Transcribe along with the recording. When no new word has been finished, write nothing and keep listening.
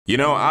You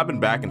know, I've been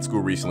back in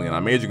school recently and I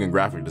majored in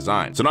graphic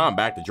design. So now I'm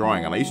back to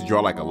drawing, and I used to draw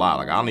like a lot.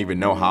 Like, I don't even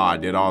know how I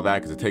did all that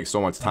because it takes so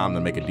much time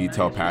to make a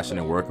detailed,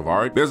 passionate work of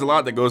art. There's a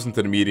lot that goes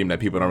into the medium that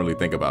people don't really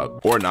think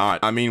about. Or not.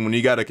 I mean, when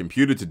you got a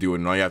computer to do it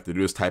and all you have to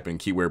do is type in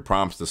keyword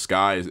prompts, the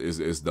sky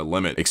is the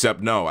limit.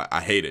 Except no,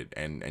 I hate it.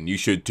 And you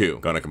should too.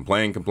 Gonna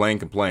complain.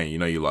 You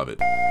know you love it.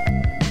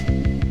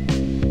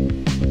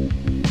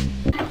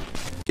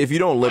 If you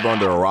don't live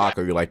under a rock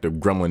or you're like the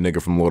gremlin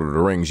nigga from Lord of the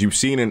Rings, you've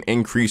seen an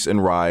increase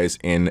and rise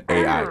in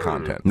AI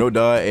content. No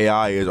duh,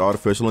 AI is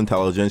artificial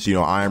intelligence, you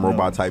know, I am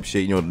robot type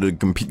shit, you know, the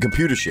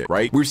computer shit,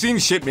 right? We've seen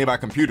shit made by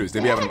computers. They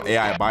be having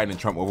AI Biden and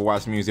Trump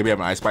Overwatch memes. They be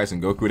having Ice Spice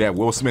and Goku. They have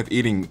Will Smith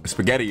eating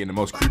spaghetti in the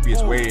most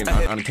creepiest way and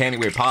uncanny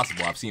way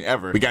possible I've seen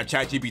ever. We got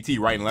ChatGPT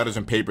writing letters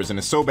and papers, and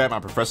it's so bad my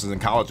professors in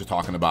college are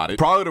talking about it.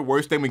 Probably the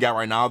worst thing we got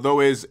right now,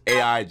 though, is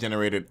AI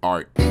generated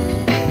art.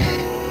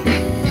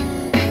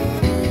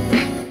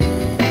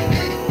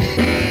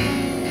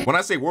 When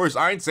I say worse,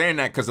 I ain't saying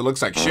that because it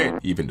looks like shit,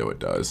 even though it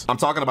does. I'm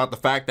talking about the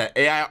fact that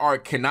AI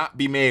art cannot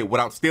be made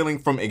without stealing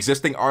from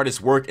existing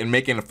artists' work and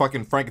making a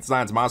fucking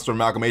Frankenstein's monster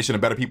amalgamation of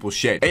better people's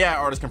shit. AI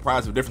art is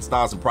comprised of different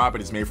styles and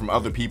properties made from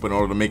other people in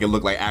order to make it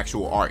look like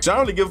actual art. So I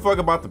don't really give a fuck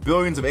about the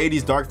billions of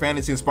 80s dark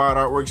fantasy inspired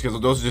artworks because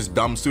those are just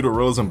dumb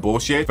pseudo-realism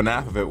bullshit. But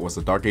half of it was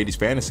the dark 80s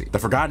fantasy. The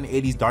forgotten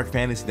 80s dark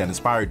fantasy that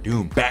inspired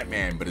Doom.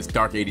 Batman, but it's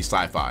dark 80s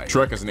sci-fi.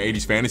 Shrek is an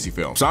 80s fantasy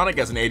film. Sonic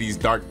as an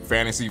 80s dark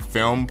fantasy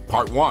film,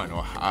 part 1.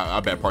 Or I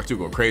bet part 2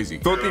 go crazy.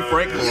 Filthy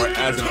Frank lore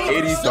as an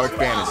 80s dark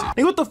fantasy.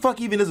 Hey, what the fuck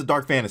even is a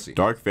dark fantasy?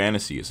 Dark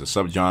fantasy is a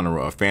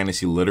subgenre of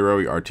fantasy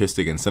literary,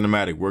 artistic, and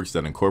cinematic works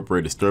that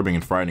incorporate disturbing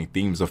and frightening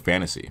themes of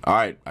fantasy.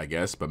 Alright, I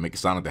guess, but make it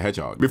Sonic the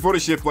Hedgehog. Before the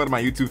shit flooded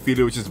my YouTube feed,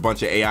 it was just a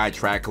bunch of AI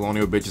track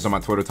colonial bitches on my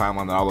Twitter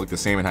timeline that all looked the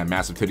same and had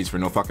massive titties for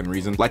no fucking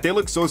reason. Like, they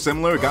look so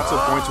similar, it got to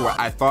a point where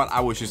I thought I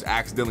was just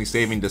accidentally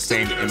saving the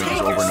same images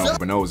over and over.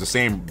 But no, it was the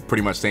same,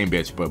 pretty much same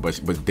bitch,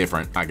 but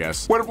different, I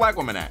guess. Where the black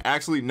woman at?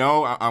 Actually,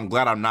 no, I'm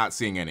glad I'm not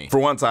seeing any. For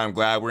once, I'm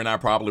glad we're not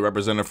properly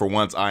represented. For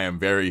once, I am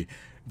very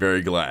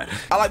glad.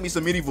 I like me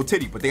some medieval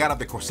titty, but they got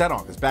the corset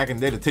on because back in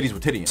the day, the titties were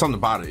titty. Something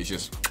about it, it's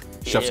just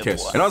chef's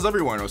kiss. And I was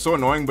everywhere, and it was so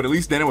annoying, but at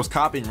least then it was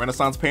copying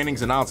Renaissance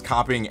paintings, and now it's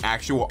copying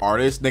actual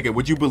artists. Nigga,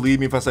 would you believe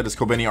me if I said this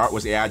Kobeni art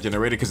was AI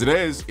generated? Because it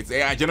is. It's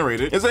AI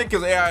generated. It's ain't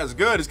because AI is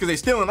good, it's because they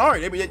stealing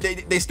art.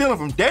 They stealing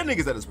from dead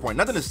niggas at this point.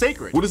 Nothing is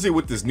sacred. What is it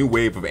with this new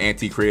wave of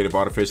anti-creative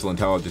artificial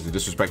intelligence and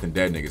disrespecting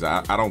dead niggas?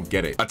 I don't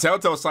get it. A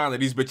telltale sign that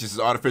these bitches is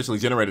artificially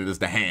generated is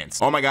the hands.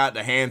 Oh my god,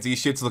 the hands,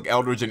 these shits look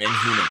eldritch and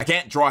inhuman. I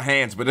can't draw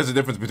hands, but there's a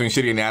difference between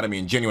shitty anatomy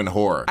and genuine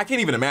horror. I can't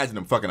even imagine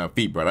them fucking up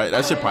feet, bro.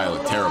 That shit probably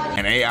look terrible.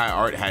 And AI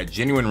art had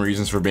genuine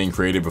reasons for being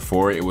created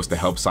before. It was to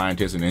help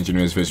scientists and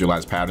engineers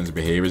visualize patterns and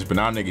behaviors, but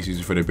now niggas use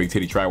it for their big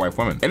titty tri-wife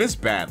women. And it's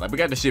bad. Like, we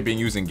got this shit being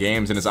used in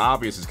games, and it's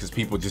obvious it's because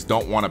people just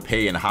don't want to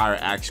pay and hire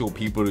actual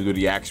people to do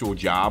the actual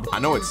job. I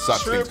know it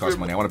sucks, things cost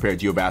money. I want a pair of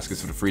Geo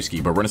baskets for the free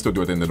ski, but we're gonna still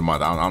do it at the end of the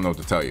month. I don't know what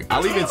to tell you.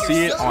 I'll even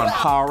see it on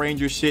Power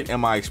Ranger shit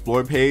in my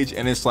explore page,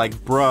 and it's like,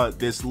 bruh,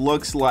 this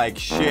looks like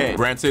shit.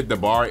 Granted, the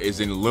bar is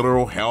in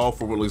literal hell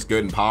for what looks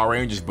good in Power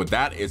Rangers, but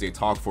that is a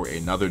talk for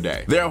another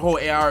day. There are whole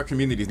AI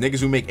communities,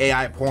 niggas who make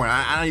AI porn.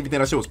 I don't even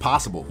think that shit was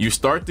possible. You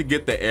start to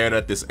get the air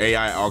that this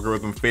AI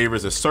algorithm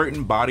favors a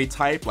certain body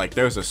type, like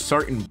there's a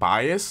certain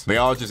bias. They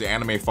all just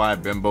anime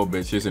 5 bimbo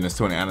bitches, and it's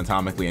to an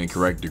anatomically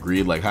incorrect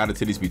degree. Like, how do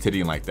titties be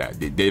tittying like that?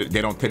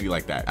 They don't titty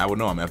like that. I would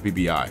know, I'm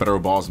FBBI, Federal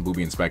Balls and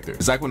Booby Inspector.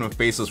 It's like when the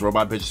faceless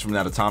robot bitches from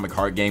that Atomic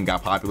Heart game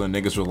got popular, and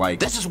niggas were like,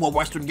 this is what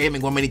Western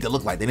gaming women need to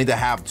look like. They need to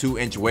have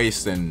 2-inch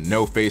waists and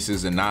no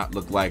faces and not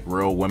look like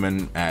real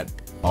women at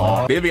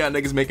Baby got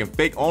niggas making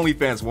fake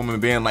OnlyFans women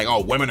being like,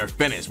 oh, women are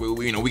finished.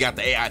 We got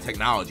the AI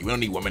technology. We don't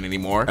need women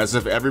anymore. As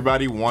if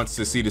everybody wants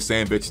to see the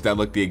same bitches that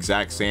look the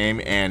exact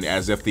same, and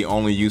as if the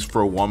only use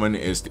for a woman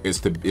is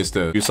to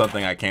do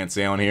something I can't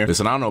say on here.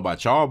 Listen, I don't know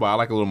about y'all, but I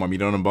like a little more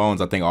meat on the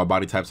bones. I think all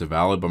body types are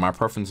valid, but my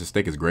preference is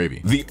thick as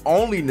gravy. The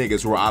only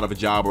niggas who are out of a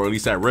job, or at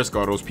least at risk,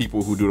 are those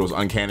people who do those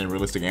uncanny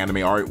realistic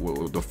anime art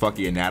with the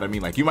fucky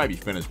anatomy. Like, you might be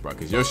finished, bro,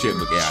 because your shit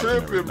look AI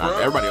generated.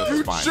 Everybody else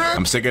is fine.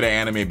 I'm sick of the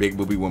anime big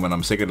booby women.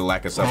 I'm sick of the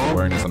lack of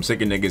self-awareness. I'm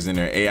sick of niggas in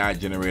their AI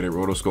generated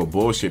rotoscope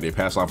bullshit they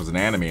pass off as an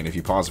anime, and if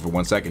you pause it for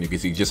 1 second, you can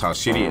see just how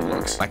shitty it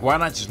looks. Like, why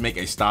not just make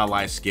a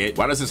stylized skit?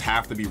 Why does this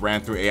have to be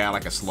ran through AI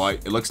like a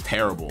slut? It looks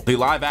terrible. The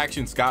live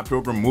action Scott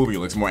Pilgrim movie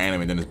looks more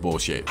anime than this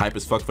bullshit. Hype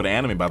as fuck for the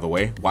anime, by the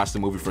way. Watched the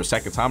movie for a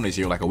second time this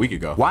year, like a week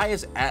ago. Why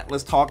is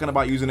Atlas talking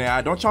about using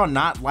AI? Don't y'all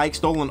not like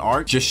stolen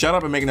art? Just shut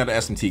up and make another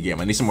SMT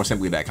game. I need some more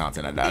Simply That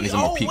content. I need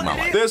some more peak my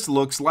life. This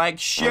looks like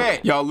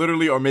shit. Y'all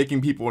literally are making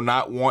people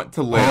not want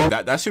to live.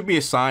 That should be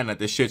a sign that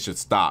this shit should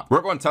stop.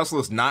 Work on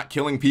Tesla's not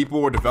killing people,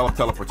 or develop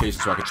teleportation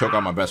so I can choke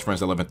out my best friends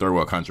that live in third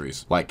world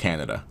countries, like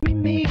Canada. Meet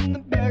me in the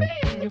back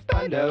and you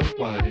find out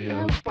why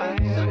you'll find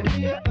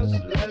somebody else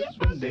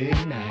last one day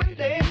night.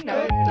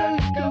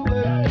 Let's go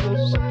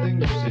do something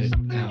to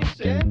sit down,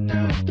 stand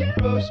down. The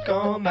bros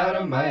come out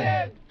of my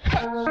head.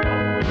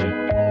 Start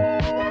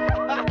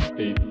it.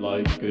 Ain't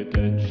like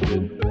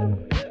attention.